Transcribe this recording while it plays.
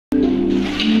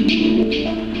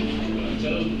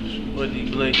Boy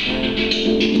D.Blake, man.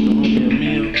 The homie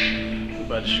Amil. We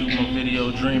about to shoot my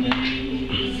video, Dreaming,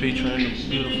 featuring the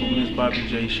beautiful Miss Bobby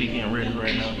J. She getting ready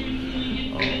right now.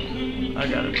 I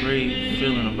got a great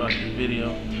feeling about this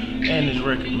video and this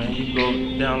record, man. You can go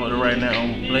download it right now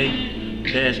on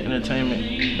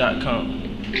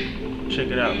blake-entertainment.com. Check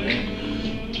it out,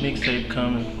 man. Mixtape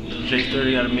coming.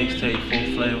 J30 got a mixtape, full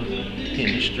flavor,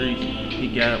 hitting the streets. We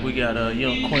got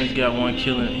Young Quince got one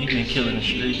killing. He been killing the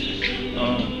streets.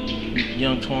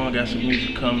 Young Twan got some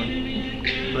music coming.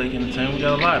 Blake Entertainment. We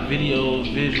got a lot of videos,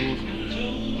 visuals.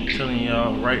 I'm telling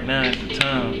y'all, right now is the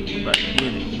time. We're about to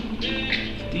get it.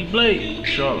 It's D.Blake,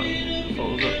 Charlotte.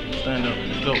 Fold up, stand up,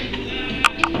 let's go.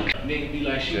 Nigga be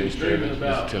like she was dreaming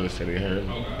about. Tell us that they heard.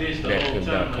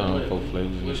 Backclip.com, full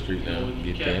flavors in the street now. We can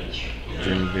get that.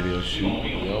 Dream video shoot.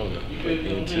 We on it.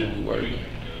 NT, we working.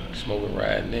 Smoking,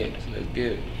 riding next. Let's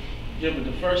get it. Yeah, but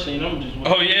the first scene, I'm just.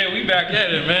 Oh yeah, we back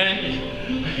at it, man.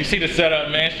 You see the setup,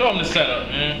 man. Show them the setup,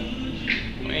 man.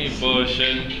 We ain't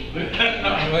bullshitting. We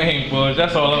ain't bullshit.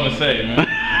 That's all I'm gonna say, man.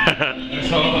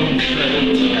 That's all I'm gonna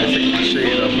say. I take my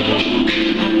shade up, man.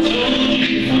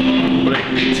 Blake,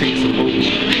 we take some boots.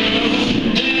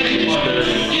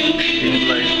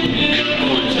 D.Blake,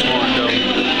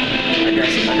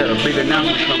 I got a big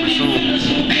announcement coming soon.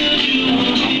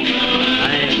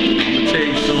 I'm gonna tell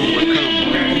you soon what's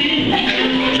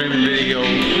coming. Dreaming video,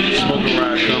 smoking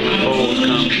ride coming, foes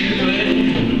coming.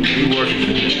 We working.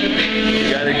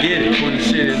 You gotta get it. Queen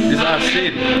City, this is our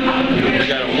city. We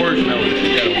gotta work now. We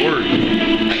gotta work. I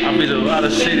visit a lot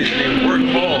of cities and they work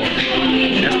hard.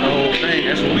 That's the whole thing.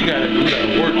 That's what we gotta do. We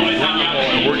gotta work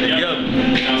hard and work together.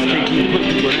 Can't keep putting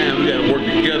people down. We gotta work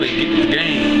together and get this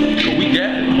game. Cause we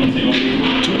got it.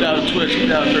 2012,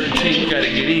 2013, we gotta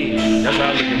get in. That's how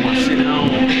I look at my city home.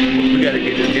 We gotta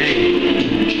get this game.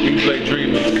 D.Blake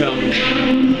Dream is coming. I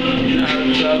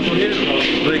was gonna hit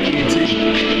him. Blake ENT.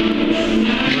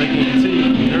 Blake ENT,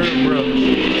 you heard, bro.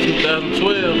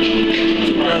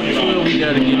 2012, we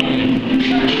gotta get in.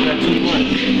 We got too much.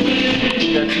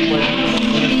 We got too much.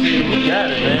 We got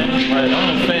it, man. Like,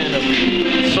 I'm a fan of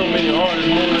so many artists,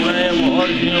 more than I am an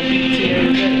artist, you know, BET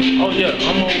every day. Oh yeah,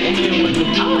 I'm here with the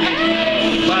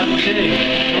Bobby J.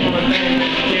 I'm on the thing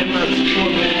that came out to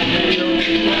support me in the video.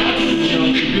 You know,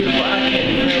 it's beautiful. I can't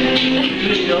remember the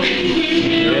video.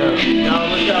 Yeah. Y'all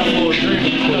look out for a dream.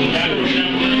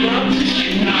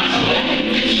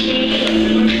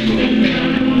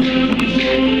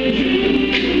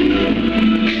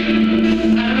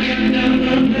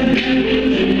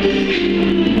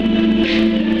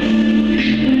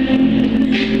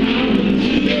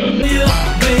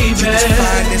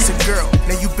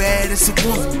 As a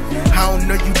woman, I don't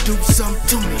know, you do something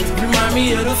to me. Remind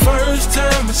me of the first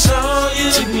time I saw you.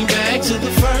 Took me back to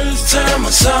the first time I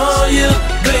saw you,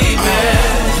 baby.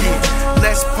 Yeah.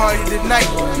 Let's party tonight.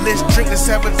 Let's drink, let's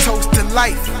have a toast to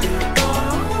life.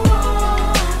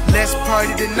 Let's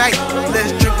party tonight.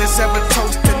 Let's drink, let's have a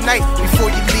toast tonight before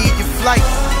you leave your flight.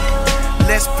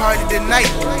 Let's party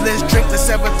tonight. Let's drink, let's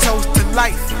have a toast to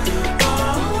life.